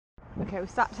Okay, we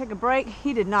stopped to take a break.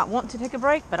 He did not want to take a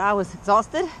break, but I was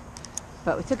exhausted.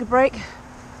 But we took a break.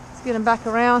 Let's get him back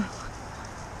around.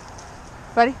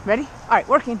 Buddy, ready? All right,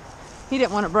 working. He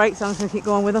didn't want a break, so I'm just gonna keep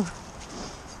going with him.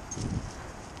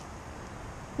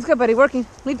 Let's go, buddy, working.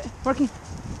 Leave it, working.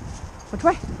 Which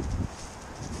way?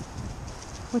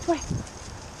 Which way?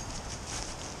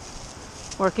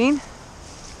 Working.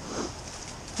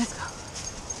 Let's go.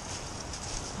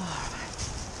 All right.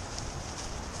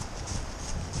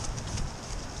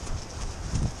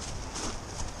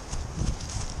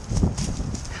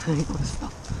 He almost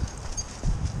fell.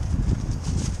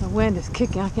 The wind is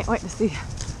kicking. I can't wait to see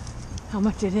how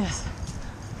much it is.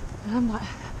 And I'm not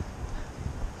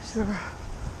sure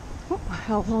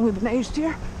how long we've been aged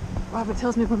here. Robert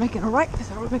tells me we're making a right.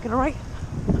 So we're making a right.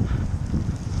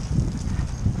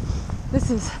 This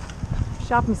is a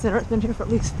shopping center. It's been here for at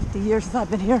least 50 years since I've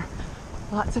been here.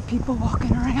 Lots of people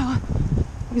walking around.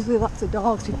 Usually lots of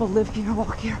dogs. People live here,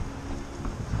 walk here.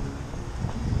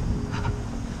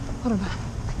 What am I?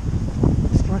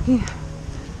 Just working.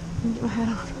 Let me get my hat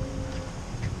on.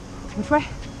 Which way?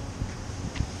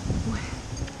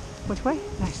 Which way?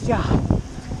 Nice job.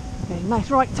 Okay, nice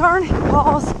right turn.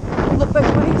 Pause. Look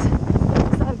both ways.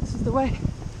 Decided this is the way.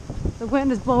 The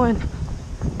wind is blowing.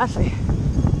 Actually,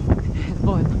 it's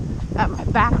blowing at my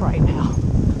back right now.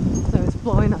 So it's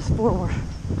blowing us forward.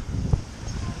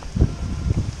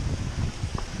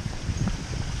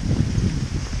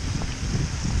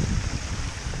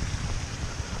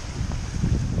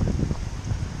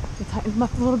 Tighten them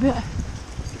up a little bit.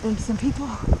 Get into some people.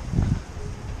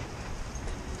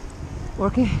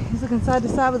 Working. He's looking side to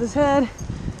side with his head.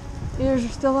 Ears are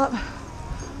still up.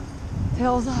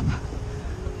 Tail's up.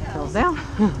 Tail's down.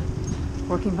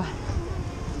 Working by.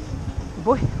 Good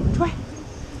boy. Which way?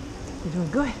 You're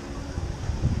doing good.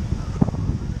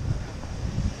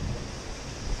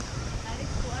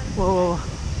 Whoa.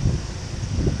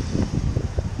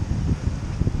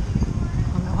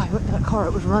 I don't know why I went to that car.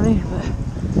 It was running, but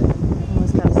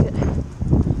almost got us hit.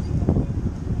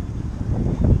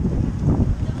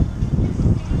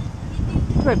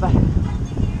 Right, bud.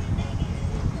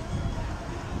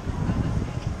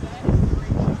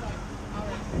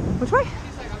 Which way?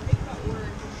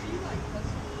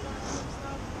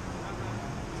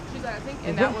 She's like, I think,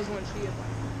 and that was when she had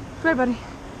like. Right, buddy.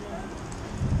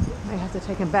 May have to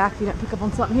take him back if you don't pick up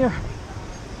on something here.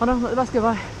 Hold on, let the bus go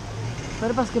by. Let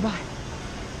the bus go by.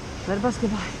 Let the bus go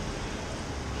by.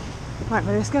 All right,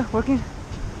 buddy, let's go. Working.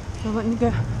 I'm letting you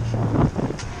go.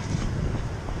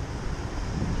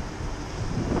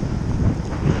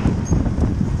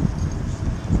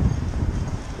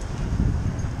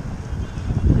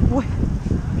 Good boy.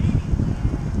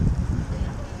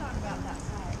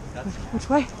 Which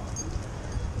way?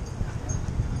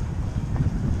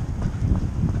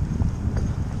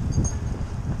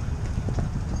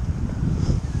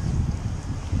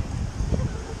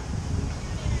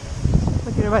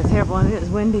 Look at everybody's hair blowing. It is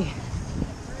windy.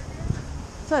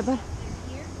 What's up, bud?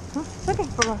 Huh? It's okay,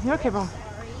 bro. You're okay, bro.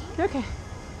 You're okay.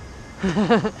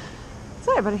 It's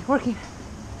alright, buddy. Working.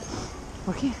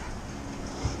 Working.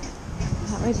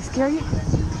 Not ready to scare you?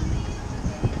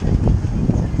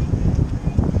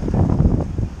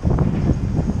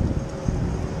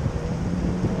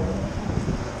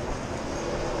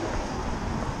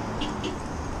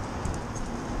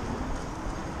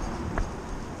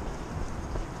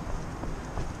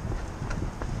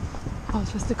 I was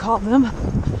supposed to call them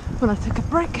when I took a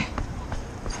break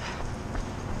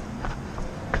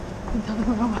and tell them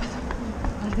where I was.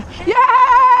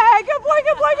 Yeah! Good boy,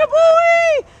 good boy, good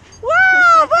boy!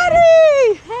 Wow,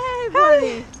 buddy! Hey,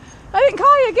 buddy! I didn't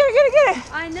call you. Get it, get it, get it!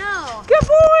 I know. Good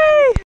boy!